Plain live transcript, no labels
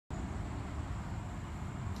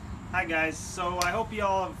Hi guys, so I hope you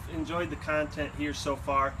all have enjoyed the content here so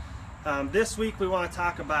far. This week we want to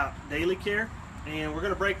talk about daily care, and we're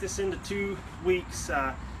going to break this into 2 weeks.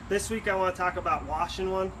 This week I want to talk about washing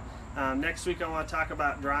one. Next week I want to talk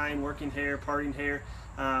about drying, working hair, parting hair.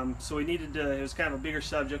 So we needed to, it was kind of a bigger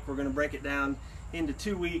subject. We're going to break it down into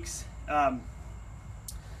 2 weeks.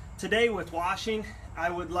 Today with washing, I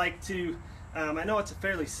would like to, I know it's a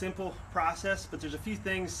fairly simple process, but there's a few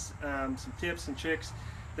things, some tips and tricks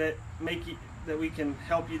that we can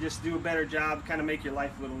help you just do a better job, kind of make your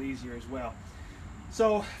life a little easier as well.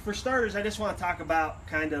 So for starters, I just want to talk about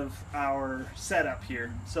kind of our setup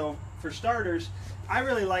here. So for starters, I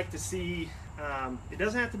really like to see, it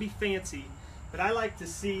doesn't have to be fancy, but I like to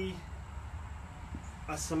see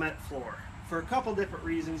a cement floor for a couple different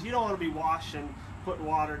reasons. You don't want to be washing, putting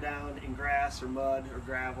water down in grass or mud or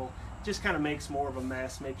gravel. It just kind of makes more of a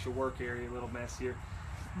mess, makes your work area a little messier.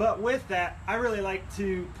 But with that, I really like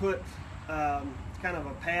to put kind of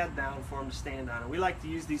a pad down for them to stand on. And we like to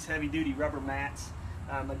use these heavy-duty rubber mats.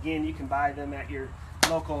 Again, you can buy them at your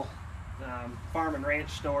local farm and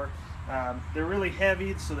ranch store. They're really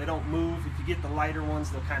heavy, so they don't move. If you get the lighter ones,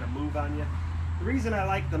 they'll kind of move on you. The reason I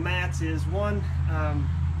like the mats is, one,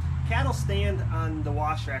 cattle stand on the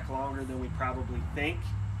wash rack longer than we probably think.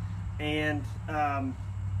 And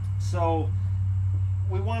so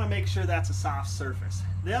we want to make sure that's a soft surface.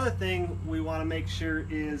 The other thing we want to make sure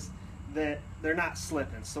is that they're not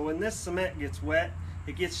slipping. So when this cement gets wet,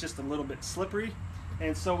 it gets just a little bit slippery,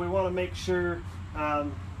 and so we want to make sure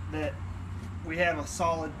that we have a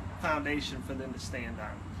solid foundation for them to stand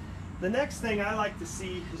on. The next thing I like to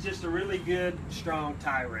see is just a really good strong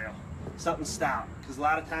tie rail, something stout, because a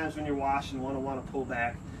lot of times when you're washing, you want to pull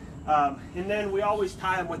back. And then we always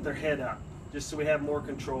tie them with their head up, just so we have more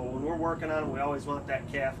control. When we're working on them, we always want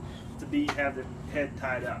that calf to have their head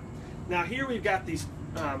tied up. Now here we've got these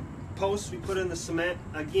posts we put in the cement.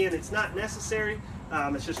 Again, it's not necessary.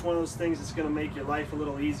 It's just one of those things that's going to make your life a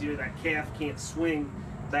little easier. That calf can't swing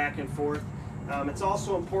back and forth. It's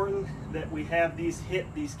also important that we have these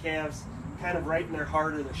calves kind of right in their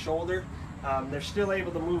heart or their shoulder. They're still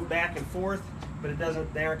able to move back and forth, but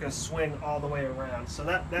they aren't going to swing all the way around. So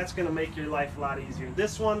that's going to make your life a lot easier.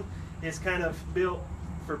 This one is kind of built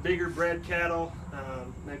for bigger bred cattle,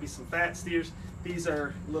 maybe some fat steers. These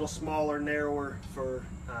are a little smaller, narrower for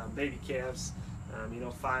baby calves,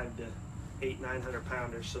 5 to 800-900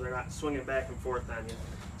 pounders, so they're not swinging back and forth on you.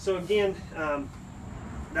 So again,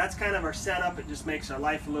 that's kind of our setup. It just makes our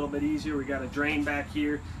life a little bit easier. We got a drain back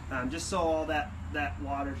here, just so all that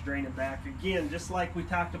water's draining back. Again, just like we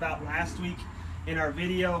talked about last week in our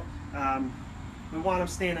video, we want them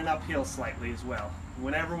standing uphill slightly as well.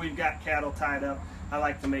 Whenever we've got cattle tied up, I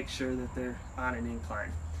like to make sure that they're on an incline.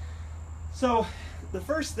 So the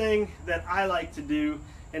first thing that I like to do,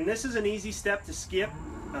 and this is an easy step to skip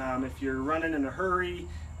if you're running in a hurry,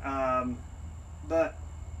 but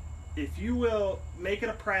if you will make it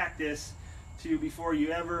a practice to, before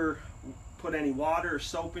you ever put any water or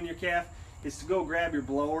soap in your calf, is to go grab your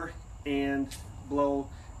blower and blow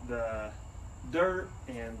the dirt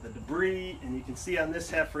and the debris. And you can see on this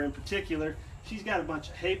heifer in particular, she's got a bunch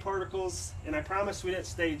of hay particles, and I promise we didn't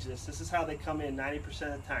stage this. This is how they come in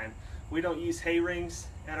 90% of the time. We don't use hay rings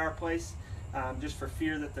at our place, just for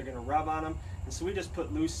fear that they're going to rub on them. And so we just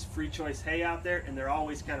put loose free choice hay out there, and they're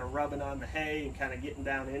always kind of rubbing on the hay and kind of getting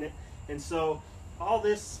down in it. And so all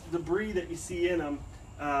this debris that you see in them,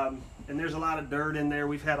 and there's a lot of dirt in there.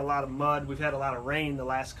 We've had a lot of mud. We've had a lot of rain the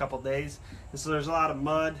last couple days. And so there's a lot of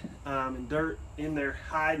mud and dirt in their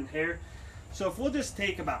hide and hair. So if we'll just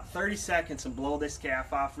take about 30 seconds and blow this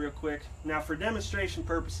calf off real quick. Now for demonstration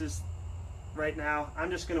purposes right now,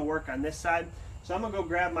 I'm just going to work on this side. So I'm going to go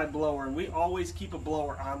grab my blower, and we always keep a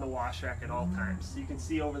blower on the wash rack at all times. So you can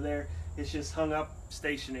see over there, it's just hung up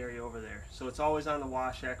stationary over there. So it's always on the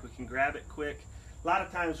wash rack. We can grab it quick. A lot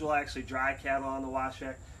of times we'll actually dry cattle on the wash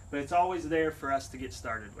rack, but it's always there for us to get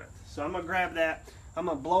started with. So I'm going to grab that. I'm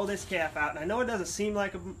going to blow this calf out. And I know it doesn't seem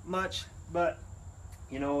like much, but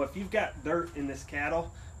if you've got dirt in this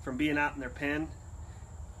cattle from being out in their pen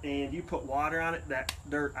and you put water on it, that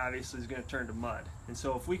dirt obviously is going to turn to mud. And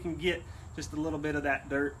so if we can get just a little bit of that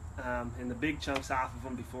dirt and the big chunks off of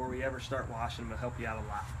them before we ever start washing them, it'll help you out a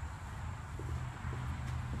lot.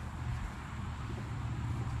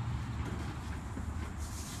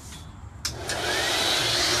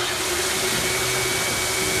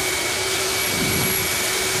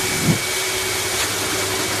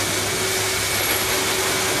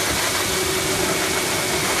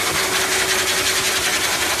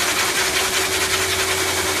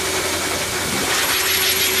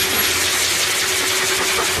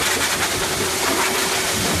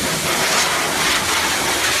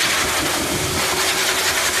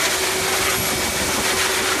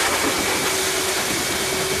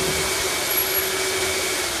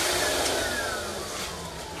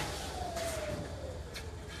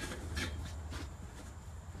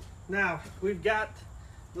 Now we've got,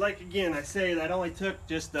 like again, I say that only took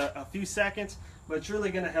just a few seconds, but it's really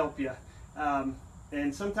going to help you.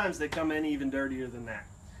 And sometimes they come in even dirtier than that.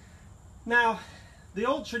 Now, the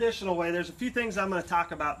old traditional way, there's a few things I'm going to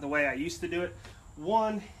talk about the way I used to do it.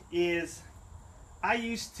 One is I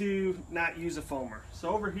used to not use a foamer. So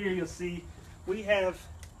over here you'll see we have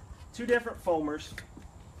two different foamers.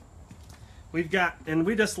 We've got, and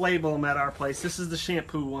we just label them at our place. This is the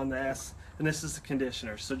shampoo one, the S, and this is the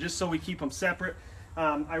conditioner. So just so we keep them separate.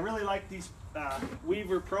 I really like these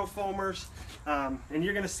Weaver Pro Foamers, and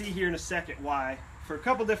you're going to see here in a second why. For a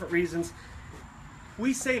couple different reasons.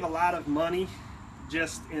 We save a lot of money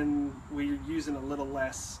just in we're using a little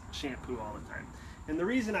less shampoo all the time. And the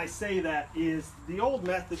reason I say that is the old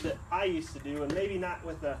method that I used to do, and maybe not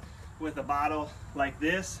with a bottle like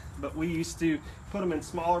this, but we used to put them in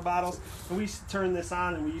smaller bottles, and we used to turn this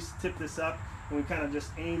on and we used to tip this up, and we kind of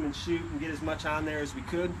just aim and shoot and get as much on there as we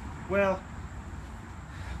could. Well,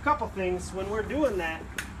 a couple things. When we're doing that,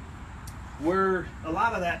 a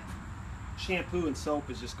lot of that shampoo and soap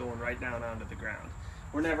is just going right down onto the ground.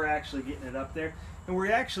 We're never actually getting it up there, and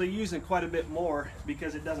we're actually using quite a bit more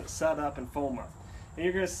because it doesn't set up and foam up. And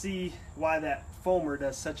you're going to see why that foamer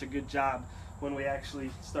does such a good job when we actually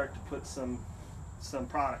start to put some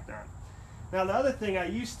product on. Now the other thing I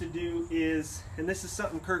used to do is, and this is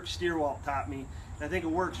something Kirk Stierwalt taught me, and I think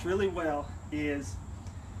it works really well, is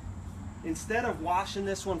instead of washing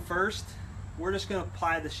this one first, we're just going to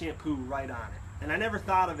apply the shampoo right on it. And I never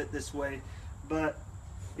thought of it this way, but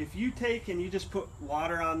if you take and you just put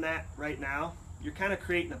water on that right now, you're kind of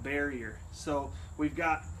creating a barrier. So we've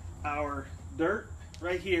got our dirt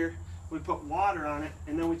right here, we put water on it,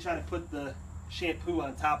 and then we try to put the shampoo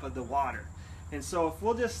on top of the water. And so if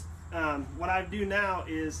we'll just, what I do now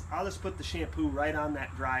is I'll just put the shampoo right on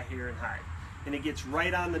that dry hair and hide. And it gets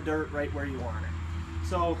right on the dirt right where you want it.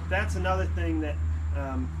 So that's another thing that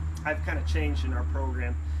I've kind of changed in our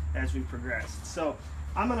program as we progressed. So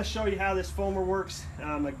I'm going to show you how this foamer works.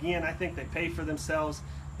 Again, I think they pay for themselves.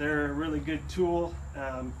 They're a really good tool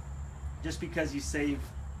just because you save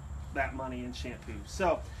that money in shampoo.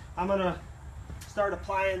 So I'm going to start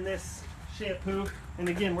applying this shampoo, and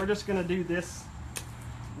again we're just going to do this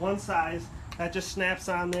one size. That just snaps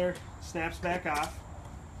on there, snaps back off.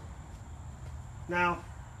 Now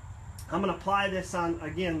I'm going to apply this on,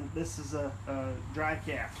 again this is a dry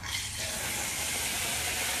cap.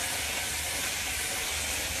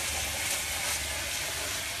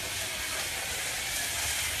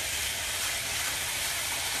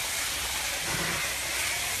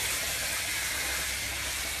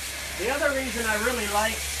 The other reason I really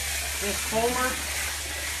like this foamer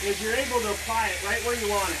is you're able to apply it right where you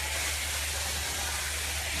want it.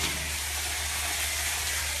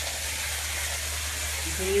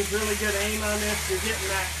 You can use really good aim on this. You're getting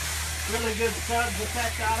that really good suds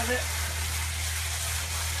effect out of it.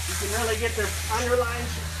 You can really get the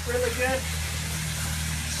underlines really good.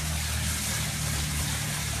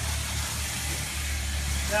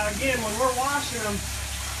 Now again, when we're washing them,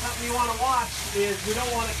 something you want to watch is we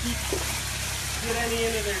don't want to get any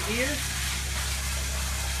into their ears.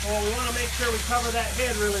 Well, we want to make sure we cover that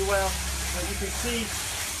head really well. As you can see,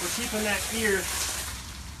 we're keeping that ear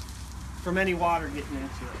from any water getting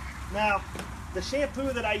into it. Now, the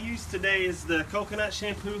shampoo that I use today is the coconut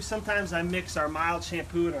shampoo. Sometimes I mix our mild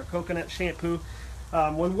shampoo and our coconut shampoo.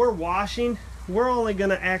 When we're washing, we're only going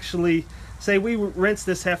to actually, say we rinse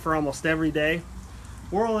this heifer almost every day.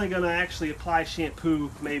 We're only going to actually apply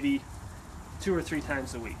shampoo maybe 2 or 3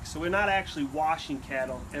 times a week. So we're not actually washing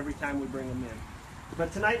cattle every time we bring them in.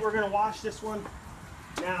 But tonight we're going to wash this one.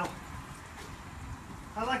 Now,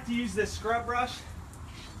 I like to use this scrub brush.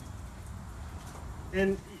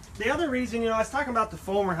 And the other reason, I was talking about the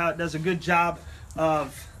foamer, how it does a good job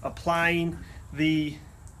of applying the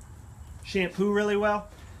shampoo really well.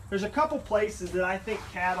 There's a couple places that I think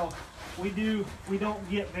cattle, we don't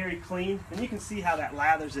get very clean, and you can see how that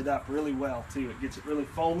lathers it up really well too. It gets it really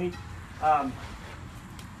foamy.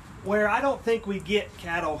 Where I don't think we get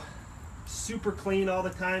cattle super clean all the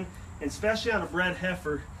time, and especially on a bred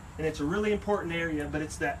heifer, and it's a really important area, but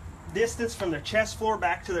it's that distance from their chest floor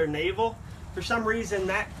back to their navel. For some reason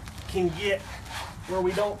that can get where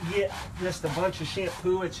we don't get just a bunch of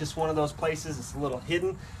shampoo. It's just one of those places, it's a little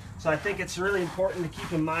hidden. So I think it's really important to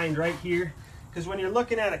keep in mind right here, because when you're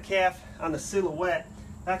looking at a calf on the silhouette,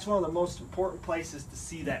 that's one of the most important places to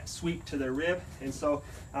see that sweep to their rib. And so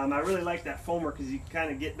I really like that foamer because you can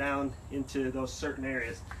kind of get down into those certain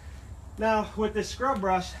areas. Now with this scrub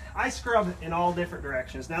brush, I scrub in all different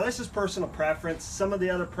directions. Now this is personal preference. Some of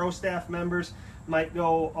the other pro staff members might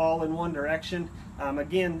go all in one direction.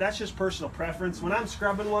 Again, that's just personal preference. When I'm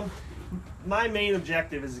scrubbing one, my main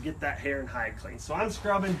objective is to get that hair and hide clean. So I'm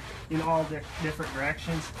scrubbing in all different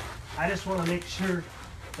directions. I just want to make sure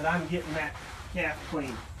that I'm getting that calf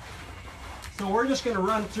clean. So we're just going to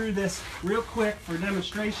run through this real quick for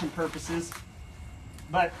demonstration purposes.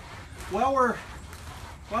 But while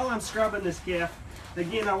I'm scrubbing this calf,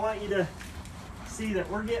 again, I want you to see that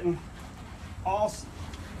we're getting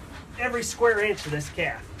every square inch of this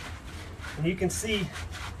calf. And you can see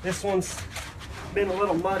this one's been a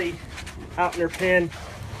little muddy out in their pen.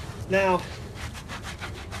 Now,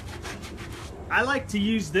 I like to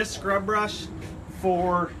use this scrub brush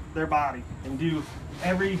for their body and do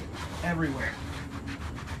everywhere.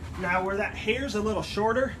 Now, where that hair's a little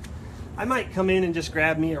shorter, I might come in and just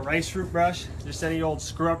grab me a rice root brush, just any old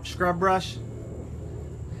scrub brush.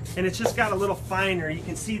 And it's just got a little finer. You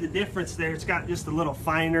can see the difference there. It's got just a little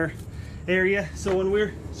finer area. So when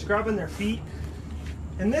we're scrubbing their feet,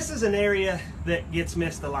 and this is an area that gets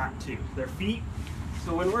missed a lot too, their feet.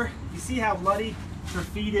 So when you see how muddy their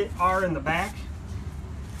feet are in the back?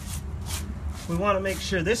 We want to make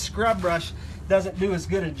sure this scrub brush doesn't do as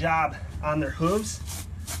good a job on their hooves.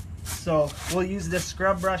 So we'll use this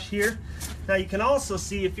scrub brush here. Now you can also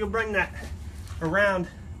see, if you'll bring that around,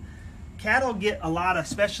 cattle get a lot of,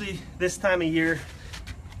 especially this time of year,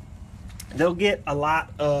 they'll get a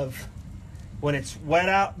lot of, when it's wet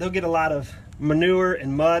out, they'll get a lot of manure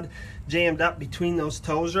and mud jammed up between those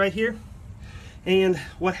toes right here. And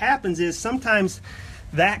what happens is sometimes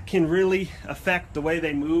that can really affect the way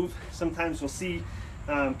they move. Sometimes we'll see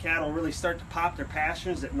cattle really start to pop their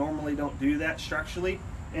pasterns that normally don't do that structurally.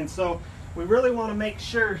 And so we really want to make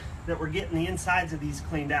sure that we're getting the insides of these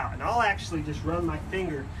cleaned out. And I'll actually just run my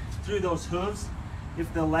finger through those hooves,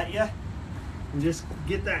 if they'll let you, and just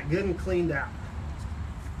get that good and cleaned out.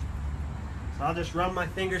 So I'll just run my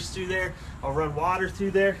fingers through there. I'll run water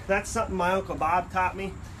through there. That's something my Uncle Bob taught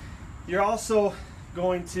me. You're also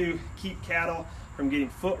going to keep cattle from getting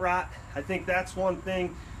foot rot. I think that's one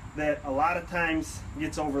thing that a lot of times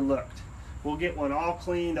gets overlooked. We'll get one all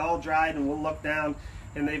cleaned, all dried, and we'll look down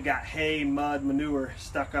and they've got hay, mud, manure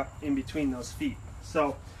stuck up in between those feet.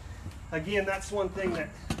 So again, that's one thing that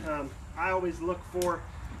I always look for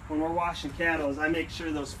when we're washing cattle, is I make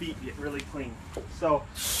sure those feet get really clean. So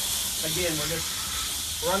again, we're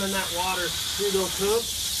just running that water through those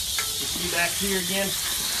hooves. You see back here again,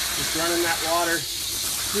 just running that water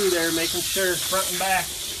through there, making sure front and back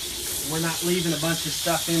we're not leaving a bunch of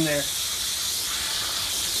stuff in there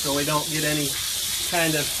so we don't get any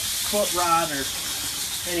kind of foot rot or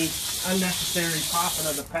any unnecessary popping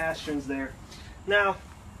of the pasterns there. Now,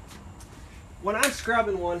 when I'm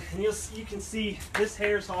scrubbing one, and you can see this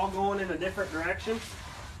hair's all going in a different direction.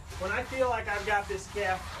 When I feel like I've got this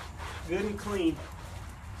calf good and clean,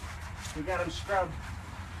 we got them scrubbed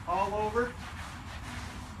all over.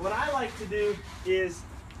 What I like to do is,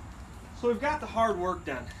 so we've got the hard work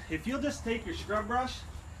done. If you'll just take your scrub brush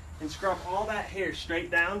and scrub all that hair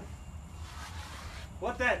straight down,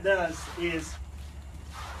 what that does is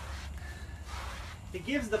it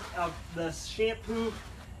gives the shampoo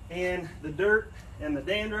and the dirt and the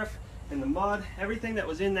dandruff and the mud, everything that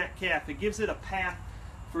was in that calf, it gives it a path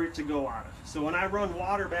for it to go out of. So when I run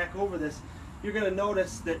water back over this, you're going to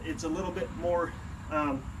notice that it's a little bit more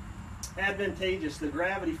advantageous. The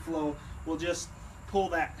gravity flow will just pull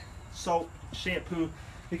that soap, shampoo,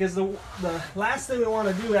 because the last thing we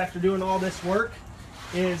want to do after doing all this work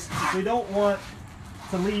is we don't want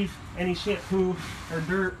to leave any shampoo or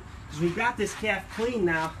dirt, because we've got this calf clean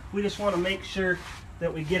now. We just want to make sure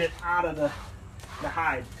that we get it out of the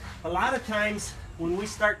hide. A lot of times when we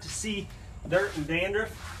start to see dirt and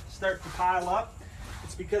dandruff start to pile up,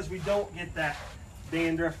 it's because we don't get that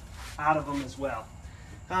dandruff out of them as well.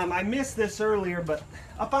 I missed this earlier, but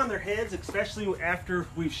up on their heads, especially after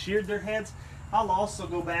we've sheared their heads, I'll also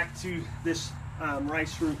go back to this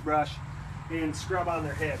rice root brush and scrub on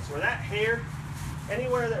their heads. Where that hair,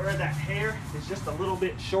 anywhere where that hair is just a little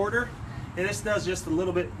bit shorter, and this does just a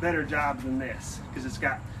little bit better job than this because it's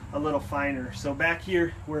got a little finer. So back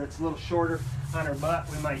here where it's a little shorter on her butt,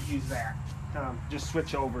 we might use that. Just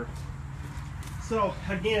switch over. So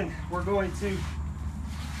again, we're going to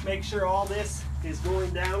make sure all this is going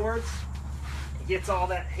downwards. It gets all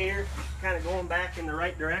that hair kind of going back in the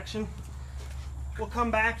right direction. We'll come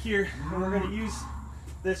back here and we're going to use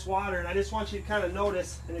this water, and I just want you to kind of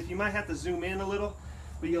notice, and if you might have to zoom in a little,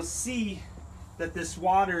 but you'll see that this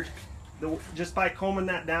water, just by combing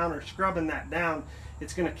that down or scrubbing that down,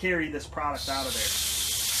 it's going to carry this product out of there.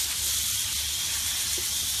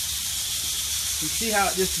 You see how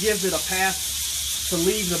it just gives it a path to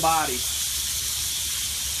leave the body.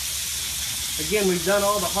 Again, we've done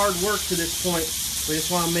all the hard work to this point. We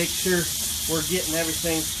just want to make sure we're getting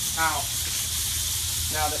everything out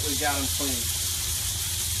now that we've got them clean.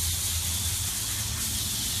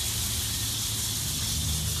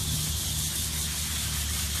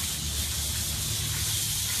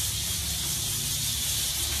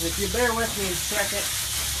 If you bear with me a second,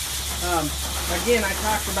 again, I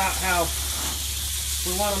talked about how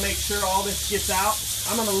we want to make sure all this gets out.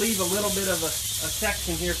 I'm going to leave a little bit of a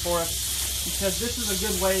section here for us because this is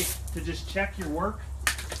a good way to just check your work.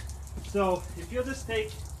 So if you'll just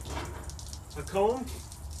take a comb,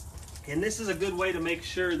 and this is a good way to make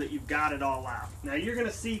sure that you've got it all out. Now you're going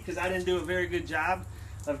to see, because I didn't do a very good job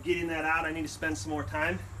of getting that out, I need to spend some more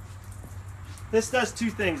time. This does two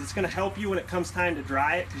things. It's going to help you when it comes time to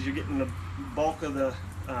dry it because you're getting the bulk of the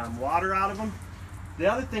water out of them. The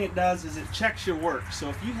other thing it does is it checks your work. So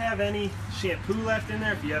if you have any shampoo left in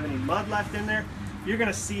there, if you have any mud left in there, you're going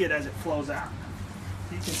to see it as it flows out.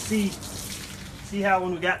 You can see how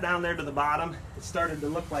when we got down there to the bottom, it started to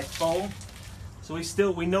look like foam. So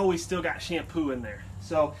we know we still got shampoo in there.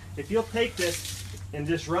 So if you'll take this and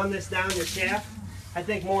just run this down your calf, I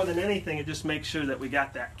think more than anything, it just makes sure that we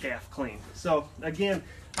got that calf clean. So again,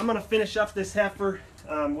 I'm going to finish up this heifer.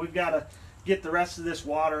 We've got to get the rest of this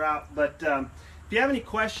water out. But if you have any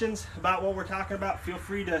questions about what we're talking about, feel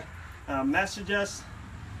free to message us,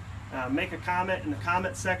 make a comment in the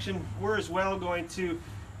comment section. We're as well going to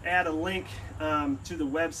add a link to the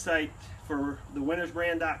website for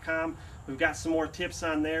thewintersbrand.com. We've got some more tips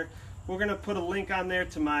on there. We're going to put a link on there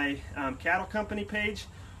to my cattle company page.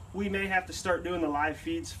 We may have to start doing the live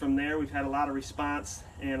feeds from there. We've had a lot of response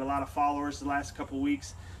and a lot of followers the last couple of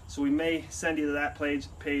weeks, so we may send you to that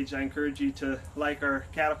page. I encourage you to like our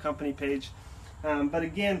cattle company page. But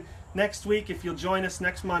again, next week, if you'll join us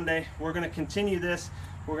next Monday, we're going to continue this.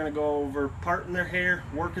 We're going to go over parting their hair,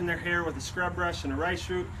 working their hair with a scrub brush and a rice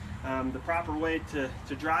root, the proper way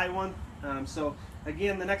to dry one. So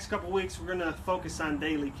again, the next couple of weeks, we're going to focus on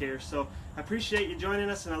daily care. So I appreciate you joining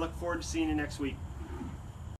us, and I look forward to seeing you next week.